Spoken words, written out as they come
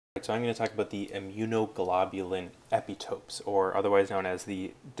So I'm going to talk about the immunoglobulin epitopes, or otherwise known as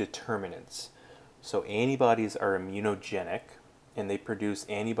the determinants. So antibodies are immunogenic, and they produce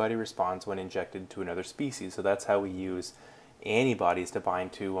antibody response when injected to another species. So that's how we use antibodies to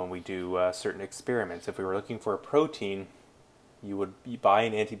bind to when we do certain experiments. If we were looking for a protein, you would buy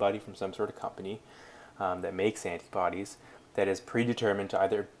an antibody from some sort of company that makes antibodies that is predetermined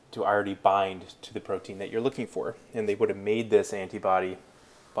to already bind to the protein that you're looking for. And they would have made this antibody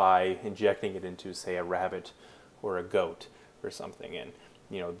by injecting it into, say, a rabbit or a goat or something. And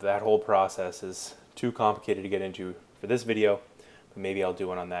that whole process is too complicated to get into for this video, but maybe I'll do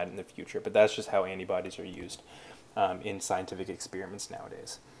one on that in the future. But that's just how antibodies are used in scientific experiments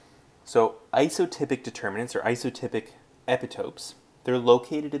nowadays. So isotypic determinants, or isotypic epitopes, they're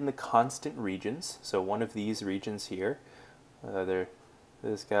located in the constant regions. So one of these regions here, they're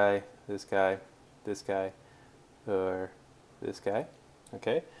this guy, this guy, this guy, or this guy.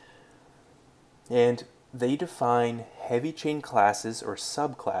 Okay, and they define heavy chain classes or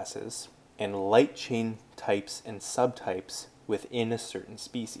subclasses and light chain types and subtypes within a certain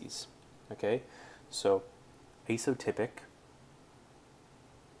species. Okay, so isotypic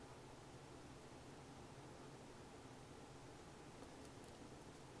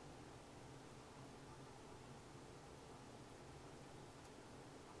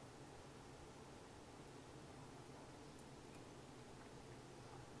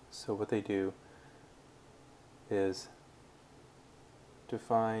So what they do is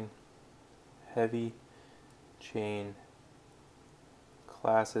define heavy chain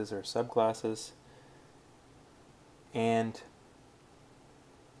classes or subclasses and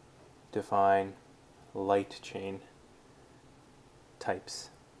define light chain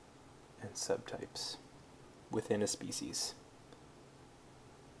types and subtypes within a species.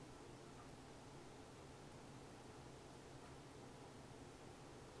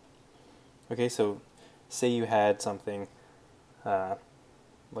 Okay, so say you had something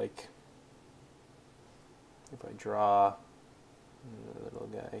like, if I draw the little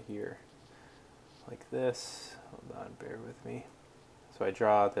guy here like this, hold on, bear with me. So I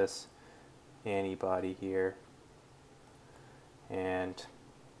draw this antibody here, and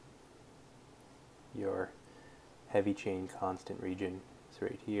your heavy chain constant region is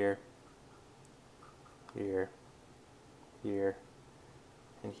right here, here, here,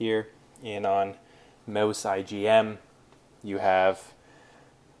 and here. And on mouse IgM, you have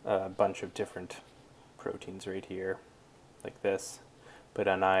a bunch of different proteins right here, like this. But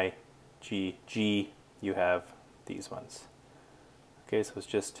on IgG, you have these ones. Okay, so it's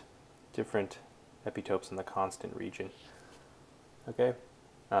just different epitopes in the constant region. Okay.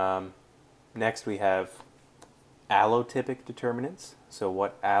 Next we have allotypic determinants. So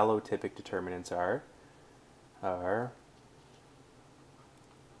what allotypic determinants are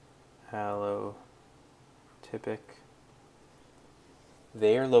allotypic.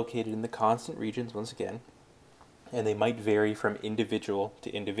 They are located in the constant regions once again, and they might vary from individual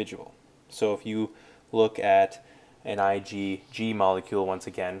to individual. So if you look at an IgG molecule once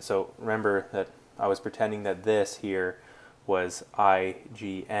again, so remember that I was pretending that this here was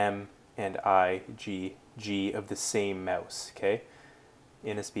IgM and IgG of the same mouse, okay?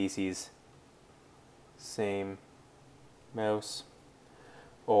 In a species, same mouse,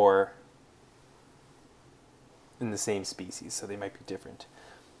 or in the same species, so they might be different.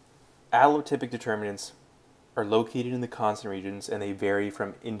 Allotypic determinants are located in the constant regions, and they vary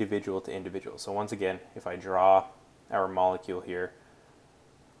from individual to individual. So once again, if I draw our molecule here,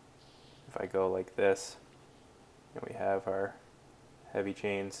 if I go like this, and we have our heavy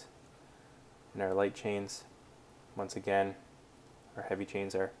chains and our light chains, once again, our heavy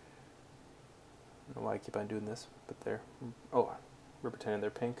chains are, I don't know why I keep on doing this, but they're, oh, we're pretending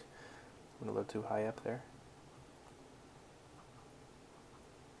they're pink. Went a little too high up there.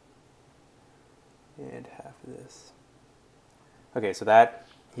 And half of this. Okay, so that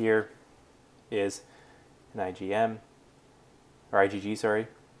here is an IgM, or IgG, sorry,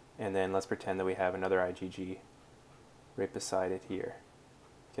 and then let's pretend that we have another IgG right beside it here,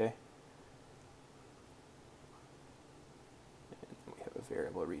 okay? And we have a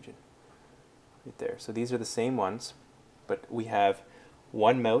variable region right there. So these are the same ones, but we have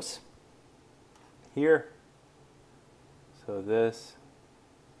one mouse here. So this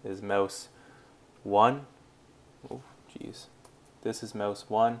is mouse 1. Oh, geez. This is mouse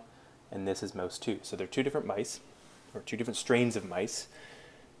 1, and this is mouse 2. So they're two different mice, or two different strains of mice.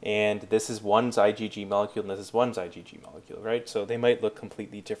 And this is one's IgG molecule, and this is one's IgG molecule, right? So they might look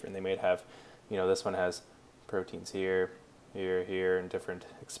completely different. They might have, this one has proteins here, here, here, and different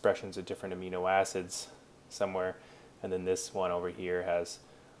expressions of different amino acids somewhere. And then this one over here has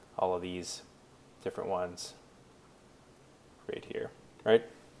all of these different ones right here, right?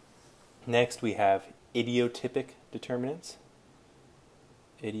 Next we have idiotypic determinants.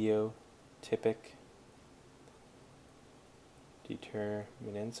 Idiotypic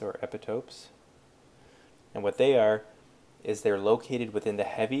determinants or epitopes. And what they are is they're located within the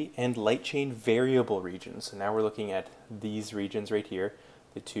heavy and light chain variable regions. So now we're looking at these regions right here,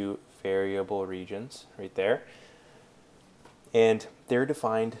 the two variable regions right there. And they're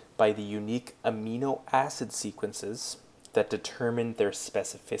defined by the unique amino acid sequences that determine their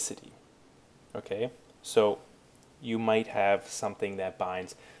specificity. Okay, so you might have something that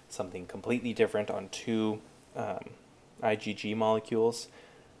binds something completely different on two IgG molecules.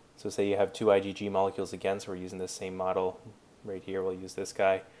 So say you have two IgG molecules again, so we're using the same model right here, we'll use this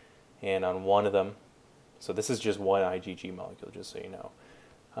guy, and on one of them, so this is just one IgG molecule, just so you know.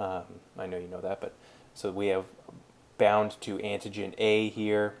 I know you know that, but so we have bound to antigen A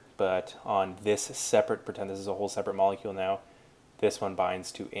here, but on this separate, pretend this is a whole separate molecule now, this one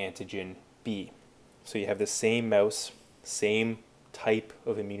binds to antigen B. So you have the same mouse, same type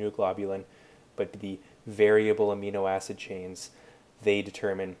of immunoglobulin, but the variable amino acid chains, they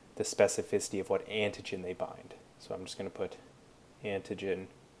determine the specificity of what antigen they bind. So I'm just going to put antigen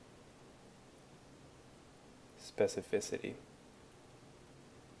specificity.